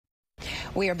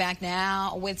We are back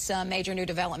now with some major new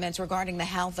developments regarding the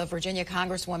health of Virginia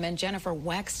Congresswoman Jennifer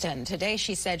Wexton. Today,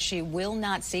 she said she will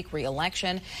not seek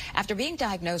re-election after being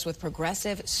diagnosed with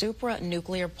progressive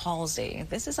supranuclear palsy.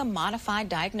 This is a modified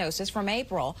diagnosis from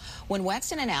April when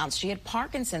Wexton announced she had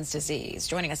Parkinson's disease.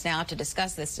 Joining us now to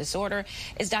discuss this disorder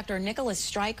is Dr.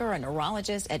 Nicholas Streicher, a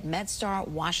neurologist at MedStar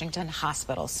Washington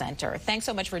Hospital Center. Thanks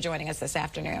so much for joining us this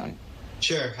afternoon.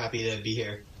 Sure, happy to be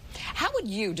here. How would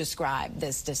you describe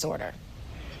this disorder?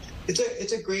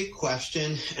 It's a great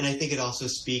question, and I think it also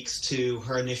speaks to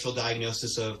her initial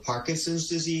diagnosis of Parkinson's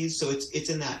disease. So it's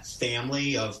in that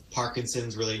family of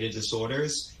Parkinson's-related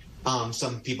disorders.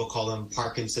 Some people call them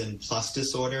Parkinson plus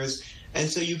disorders. And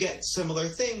so you get similar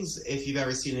things if you've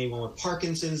ever seen anyone with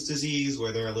Parkinson's disease,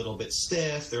 where they're a little bit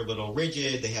stiff, they're a little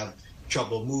rigid, they have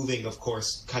trouble moving, of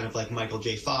course, kind of like Michael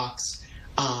J. Fox.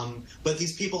 But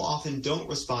these people often don't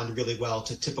respond really well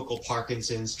to typical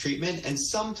Parkinson's treatment, and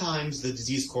sometimes the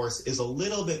disease course is a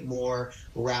little bit more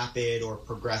rapid or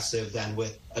progressive than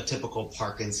with a typical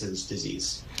Parkinson's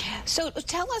disease. So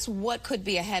tell us what could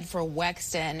be ahead for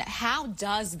Wexton. How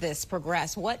does this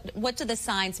progress? What do the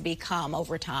signs become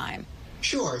over time?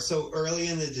 Sure. So early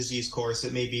in the disease course,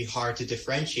 it may be hard to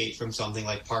differentiate from something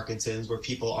like Parkinson's, where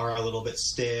people are a little bit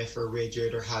stiff or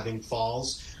rigid or having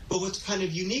falls. But what's kind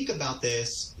of unique about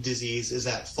this disease is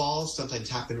that falls sometimes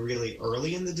happen really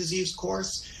early in the disease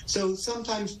course. So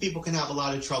sometimes people can have a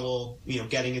lot of trouble,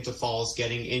 getting into falls,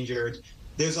 getting injured.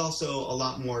 There's also a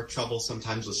lot more trouble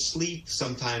sometimes with sleep,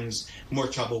 sometimes more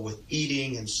trouble with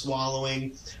eating and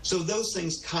swallowing. So those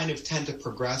things kind of tend to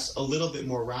progress a little bit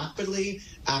more rapidly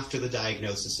after the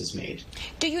diagnosis is made.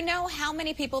 Do you know how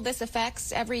many people this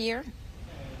affects every year?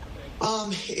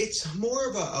 It's more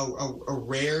of a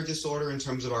rare disorder in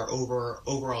terms of our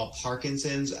overall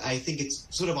Parkinson's. I think it's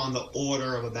sort of on the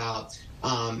order of about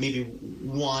maybe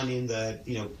one in the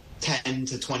 10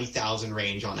 to 20,000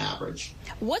 range on average.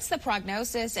 What's the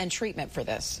prognosis and treatment for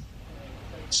this?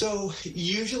 So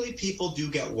usually people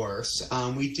do get worse.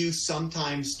 We do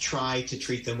sometimes try to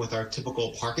treat them with our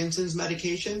typical Parkinson's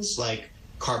medications like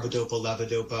carbidopa,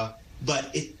 levodopa,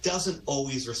 but it doesn't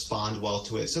always respond well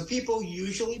to it. So people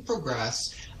usually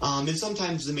progress, and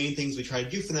sometimes the main things we try to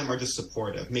do for them are just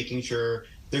supportive, making sure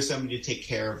there's somebody to take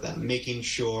care of them, making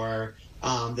sure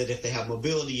that if they have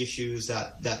mobility issues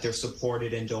that they're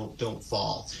supported and don't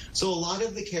fall. So a lot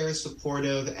of the care is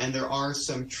supportive, and there are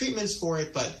some treatments for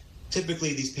it, but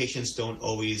typically these patients don't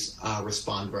always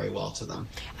respond very well to them.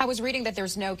 I was reading that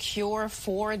there's no cure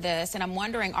for this, and I'm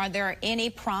wondering, are there any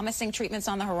promising treatments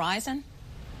on the horizon?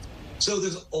 So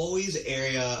there's always an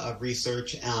area of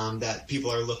research that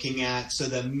people are looking at. So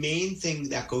the main thing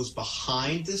that goes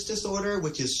behind this disorder,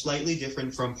 which is slightly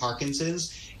different from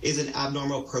Parkinson's, is an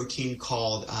abnormal protein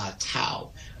called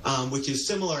tau, which is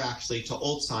similar actually to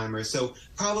Alzheimer's. So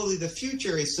probably the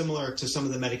future is similar to some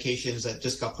of the medications that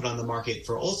just got put on the market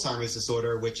for Alzheimer's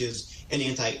disorder, which is an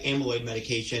anti-amyloid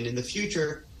medication. In the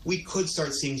future, we could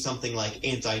start seeing something like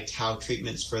anti-tau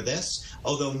treatments for this,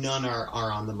 although none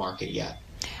are on the market yet.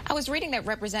 I was reading that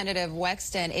Representative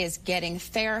Wexton is getting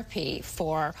therapy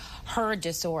for her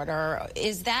disorder.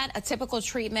 Is that a typical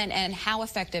treatment, and how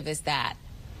effective is that?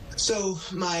 So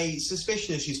my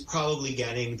suspicion is she's probably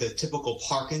getting the typical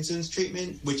Parkinson's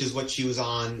treatment, which is what she was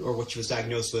on or what she was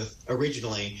diagnosed with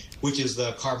originally, which is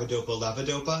the carbidopa,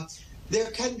 levodopa.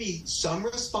 There can be some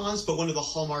response, but one of the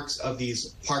hallmarks of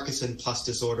these Parkinson plus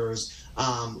disorders,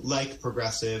 like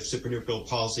progressive supranuclear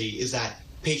palsy, is that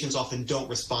patients often don't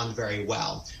respond very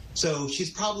well. So she's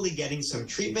probably getting some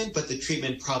treatment, but the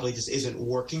treatment probably just isn't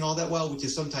working all that well, which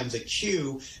is sometimes a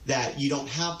cue that you don't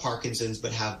have Parkinson's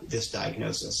but have this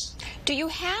diagnosis. Do you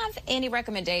have any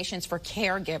recommendations for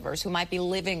caregivers who might be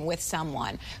living with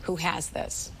someone who has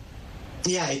this?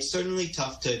 Yeah, it's certainly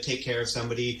tough to take care of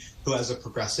somebody who has a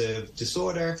progressive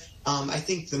disorder. I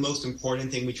think the most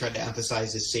important thing we try to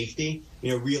emphasize is safety.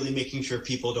 Really making sure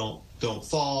people don't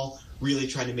fall. Really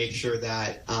trying to make sure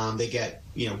that they get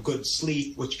good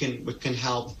sleep, which can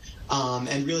help,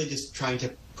 and really just trying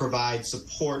to provide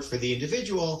support for the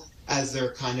individual as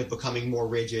they're kind of becoming more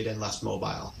rigid and less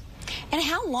mobile. And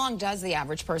how long does the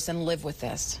average person live with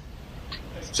this?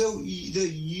 So the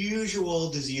usual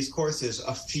disease course is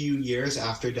a few years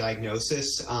after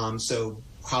diagnosis, so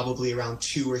probably around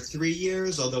 2 or 3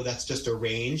 years, although that's just a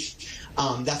range.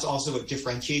 That's also what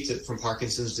differentiates it from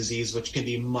Parkinson's disease, which can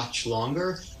be much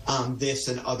longer. This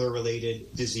and other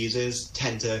related diseases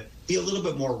tend to be a little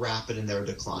bit more rapid in their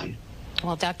decline.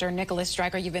 Well, Dr. Nicholas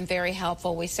Streicher, you've been very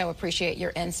helpful. We so appreciate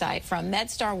your insight from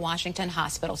MedStar Washington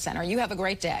Hospital Center. You have a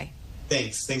great day.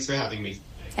 Thanks for having me.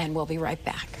 And we'll be right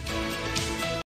back.